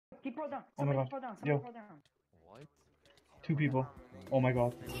keep roll down. Oh my god. Roll down. Yo. Roll down. What? 2 people. Oh my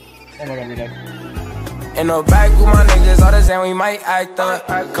god. Oh my god, we're dead. In the back with my niggas, all the same, we might act up.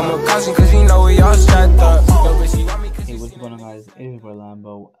 Come with caution, cause you know we all strapped up. Hey, what's going on, guys? It is your boy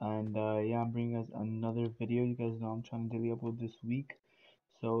Lambo, and yeah, I'm bringing guys another video. You guys know I'm trying to daily upload this week.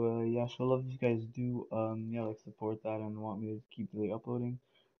 So yeah, so love if you guys do yeah, like support that and want me to keep daily uploading.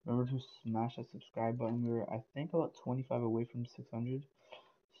 Remember to smash that subscribe button. We're I think about 25 away from 600.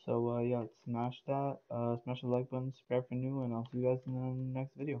 So yeah, smash that, smash the like button, subscribe for new, and I'll see you guys in the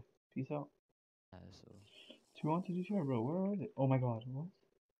next video. Peace out. So 2 on 2 2 bro. Where are they? Oh my god, what?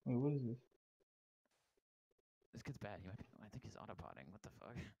 Wait, what is this? this kid's bad. He might be, I think he's autopotting. What the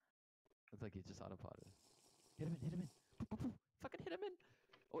fuck? Looks like he just autopotted. Hit him in. Hit him in. Fucking hit him in.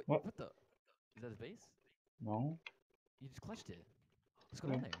 Oh wait, What? what the? Is that his base? No. You just clutched it. Let's go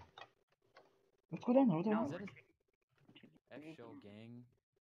down there. Let's go down there. What the No. hell? Is that his F-show gang?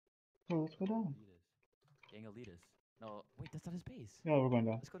 Bro, let's go down. Elitist. Gang elitist. No, wait, that's not his base. Yeah, we're going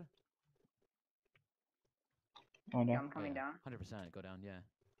down. Let's go down. Oh no. Yeah, I'm coming down. 100%. Go down. Yeah.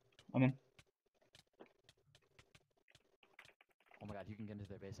 I'm in. Oh my god, you can get into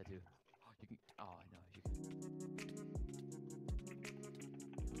their base. I do. You can. Oh no, you can.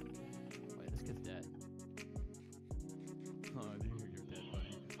 Wait, this kid's dead. Oh, you're dead,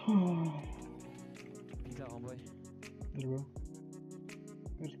 buddy. Peace out, homeboy. Bro.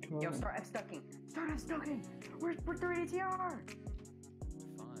 Yo, start F-stucking. Start F-stucking. We're 30 TR.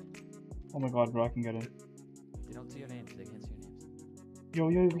 Fine. Oh my god, bro, I can get in. They don't see your names. They can't see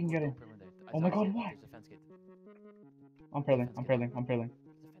your names. Yo, we can get in. Oh my god, why? There's a fence gate. I'm pearling. There's a fence gate, dude.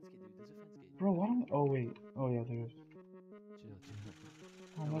 There's a fence gate. Bro, why don't? Oh wait. Oh yeah, there is. Chill.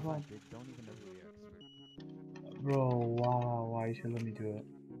 Oh my god. They don't even know who we are. 'Cause Bro, wow, why you should let me do it?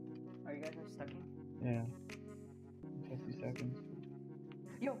 Are you guys F-stucking? Yeah. 50 seconds.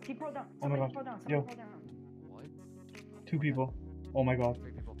 Yo, keep roll down. Oh my god. Roll down. Yo. Roll down. What? 2 people. Oh my god.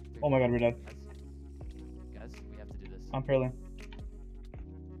 3 people. Oh my god, we're dead. Guys, we have to do this. I'm pearling.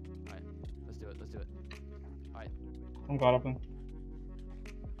 Alright, let's do it. Alright, I'm caught up in.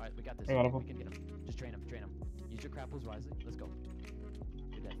 alright, we got this. I got We can get him. Just drain him. Use your crapples wisely. Let's go.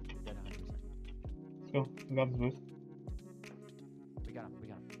 You're dead 100%. Let's go. We got this, boys. We got him.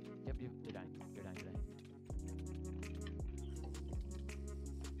 Yep, you're dying.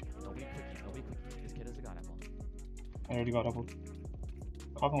 Nobody quickie. This kid is a god apple. I already got apple.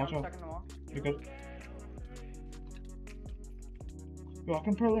 Coffin, Yo, watch I'm out. stuck in the wall. You're good. Yo, I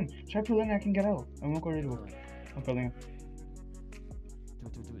can pearl in. Try pearl in, I can get out. I won't go raidable. I'm pearling in.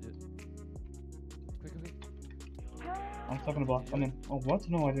 Do it. Quick. I'm stuck in the block. I'm in. Oh, what?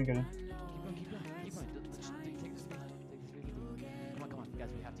 No, I didn't get in. Keep going. Take this. Come on.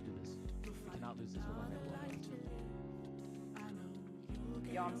 Guys, we have to do this. We cannot lose this. We're going raidable.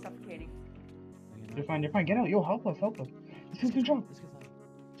 Yo, I'm suffocating. You're fine. Get out. Yo, help us. This kid's gonna drop. This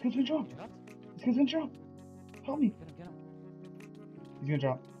kid's gonna drop. Help me. Get him. He's gonna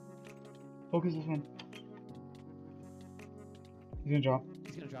drop. Focus this one. He's gonna drop.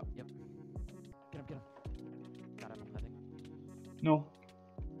 Yep. Get him. Got him, I think. No.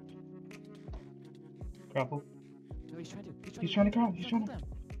 Grapple. No, he's trying to. He's trying to crouch. He's on cooldown.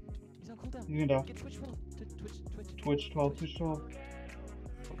 He's gonna die. Get Twitch 12. Twitch 12.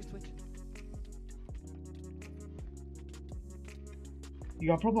 Focus Twitch. You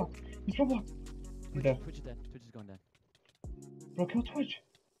got pro block. He's pro block. He's dead. Twitch is dead. Twitch is going down. Bro, kill Twitch.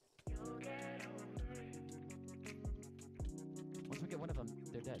 Once we get one of them,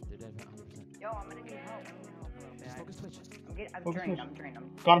 they're dead. They're dead 100%. Yo, I'm gonna need help. Just focus Twitch. I'm Focus drained. Twitch.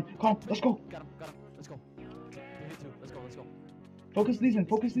 Got him. Let's go. Got him. Let's go. 3 hit 2. Let's go. Focus Leeson.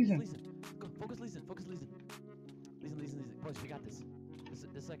 Focus Leeson. Leeson. Boys, we got this.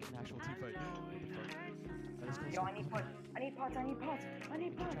 This is like an actual team fight. Let's go. Yo, I need pots.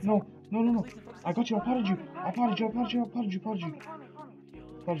 No. I got you. I potted you. Call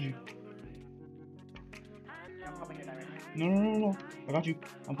me. I'm probably gonna die right now. No. I got you.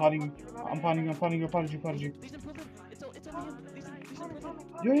 I'm potting you. I potted you. Leeson, pull them. It's only him. Leeson, pull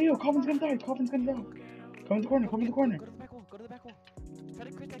them. Yo. Coffin's gonna die. Come in the corner. Go to the back wall. Try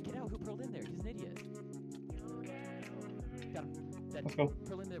to crit that kid out who pearled in there. He's an idiot. Got him. Dead. Let's go.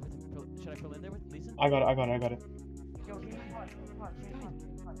 Pearl in there with him. Should I pearl in there with Leeson? I got it. Yo, give me pots.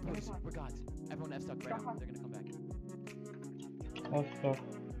 Boys, we're gods. Everyone F stuck right now. They're gonna come back. Let's go.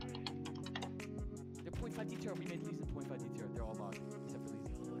 They're 0.5 DTR. We made Leeson 0.5 DTR. They're all logged except for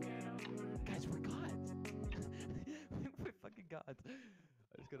Leeson. Guys, we're gods. We're fucking gods.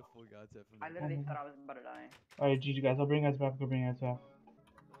 I just got a full god set from I literally thought I was about to die. Alright, GG guys. I'll bring you guys back.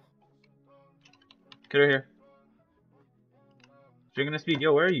 Get right here. Drinking the speed.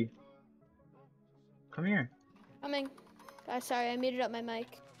 Yo, where are you? Come here. Coming. Sorry, I muted up my mic.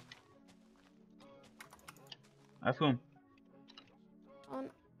 F him. On.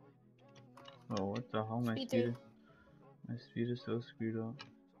 Oh, what the hell? My Speed speed 3. is, my speed is so screwed up.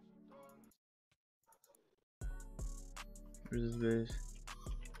 Where's his base?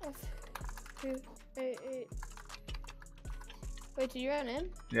 F2, 8, 8. Wait, did you run in?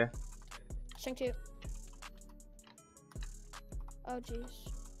 Yeah. Strength 2. Oh, jeez.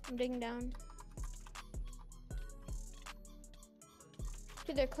 I'm digging down.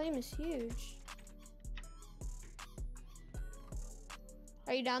 Dude, their claim is huge.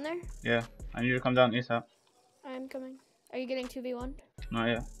 Are you down there? Yeah. I need you to come down ASAP. I'm coming. Are you getting 2v1? Not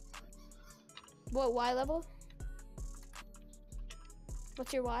yet. What Y level?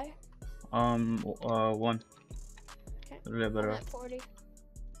 What's your Y? 1. Okay. A little bit better. I'm at 40.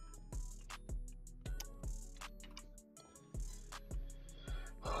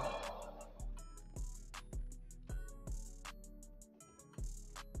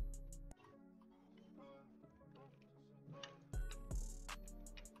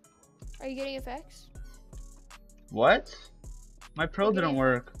 Are you getting effects? What? My pro You're didn't getting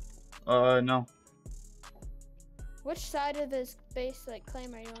work. No. Which side of this base like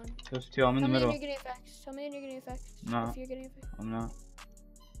claim are you on? There's 2. I'm in the Tell me when middle. you're getting effects. Tell me when you're getting effects. No. If you're getting effects. I'm not.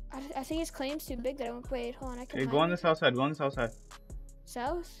 I think his claim's too big that I won't. Wait, hold on. I can. Hey, hide go on it. the south side. Go on the south side.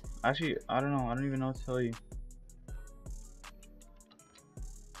 South? Actually, I don't know. I don't even know what to tell you.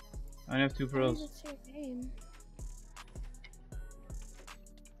 I only have 2 I pros. didn't see your name.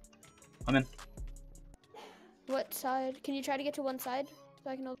 I'm in. What side? Can you try to get to one side so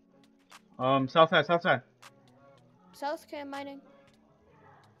I can know? South side. South side. South? Okay, I'm mining.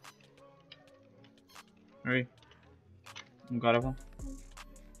 Hurry. I'm got of him.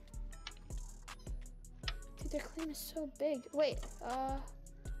 Dude, their claim is so big. Wait, I'm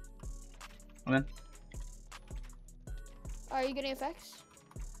in. are you getting effects?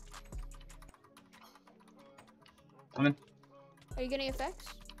 I'm in. Are you getting effects?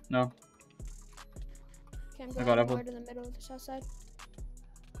 No. Okay, I'm I going got more apple. to the middle of the south side.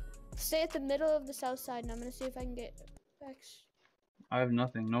 Stay at the middle of the south side, and I'm gonna see if I can get effects. I have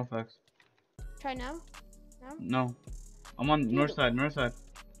nothing. No effects. Try now. No. No. I'm on Dude. north side. North side.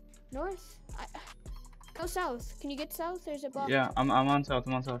 North. Go south. Can you get south? There's a block. Yeah, I'm on south.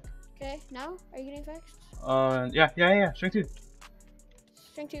 I'm on south. Okay. Now, are you getting effects? Yeah. Strength 2.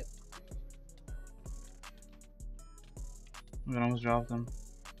 Strength 2. I'm gonna almost drop them.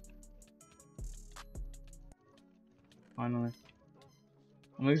 Finally.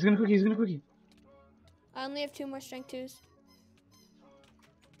 I'm like, he's gonna cookie. I only have 2 more strength 2s.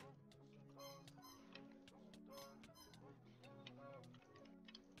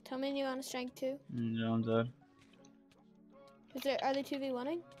 Tell me you on a strength 2. Yeah, I'm dead. Are they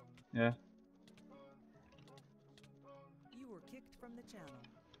 2v1ing? Yeah. You were kicked from the channel.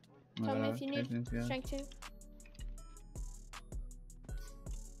 Tell me if you need Yeah. strength 2.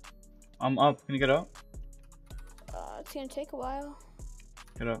 I'm up. Can you get up? It's gonna take a while.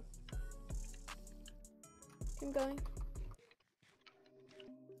 Get up. I'm going.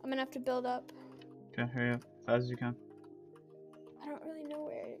 I'm gonna have to build up. Okay, hurry up. Fast as you can. I don't really know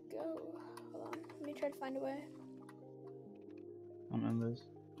where to go. Hold on. Let me try to find a way. I'm invis.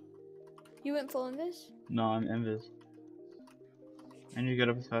 You went full invis? No, I'm invis. And you get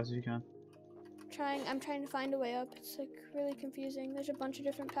up as fast as you can. I'm trying to find a way up. It's like really confusing. There's a bunch of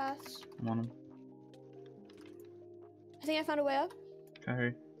different paths. I'm on him. I think I found a way up. Okay,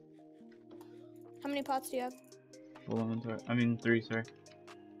 hurry. How many pots do you have? Full inventory. I mean 3, sorry.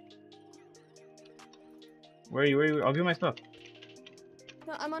 Where are you? I'll get my stuff.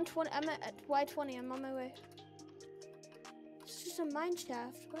 No, I'm on 20. I'm at Y20. I'm on my way. It's just a mine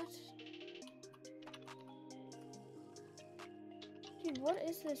shaft. What? Dude, what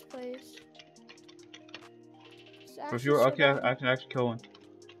is this place? It's But if actually you were so okay, bad. I can actually kill one.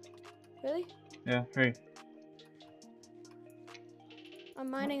 Really? Yeah, hurry. I'm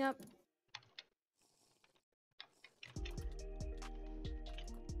mining up.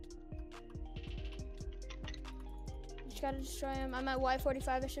 Just gotta destroy him. I'm at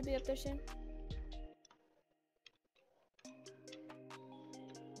Y45. I should be up there soon.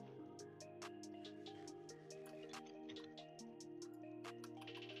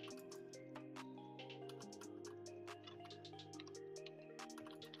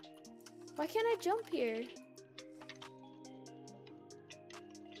 Why can't I jump here?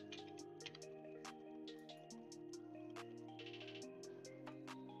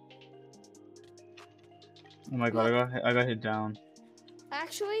 Oh my god, I got hit down.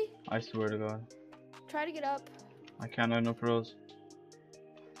 Actually, I swear to god. try to get up. I can't, I have no pros.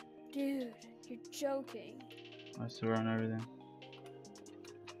 Dude, you're joking. I swear on everything.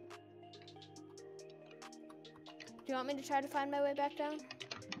 Do you want me to try to find my way back down?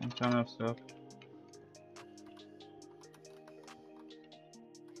 I'm trying to stuff.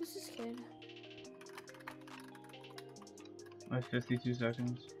 Who's this kid? I have 52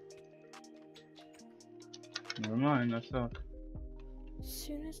 seconds. Never mind, I suck. As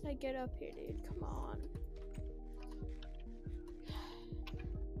soon as I get up here, dude, come on.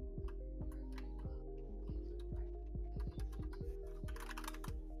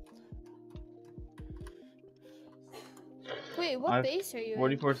 Wait, what I've base are you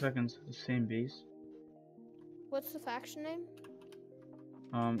 44 seconds, the same base. What's the faction name?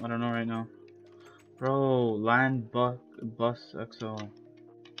 I don't know right now. Bro, land bus XL.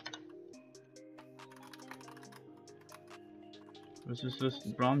 This is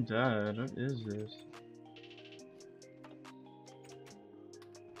just, bro, I'm dead. What is this?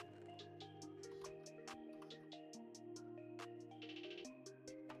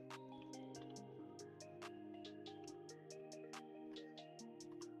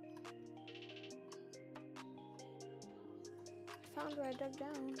 I found where I dug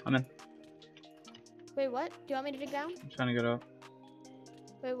down. I'm in. Wait, what? Do you want me to dig down? I'm trying to get up.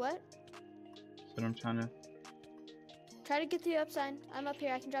 Wait, what? So I'm trying to. Try to get the up sign. I'm up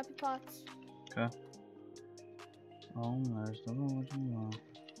here. I can drop you pots. Okay. Oh, there's the road you want.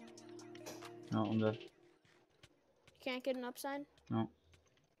 No, I'm dead. You can't get an up sign? No.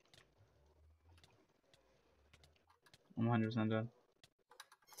 I'm 100% dead.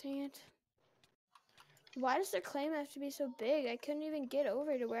 Dang it. Why does their claim have to be so big? I couldn't even get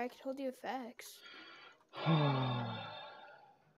over to where I could hold the effects.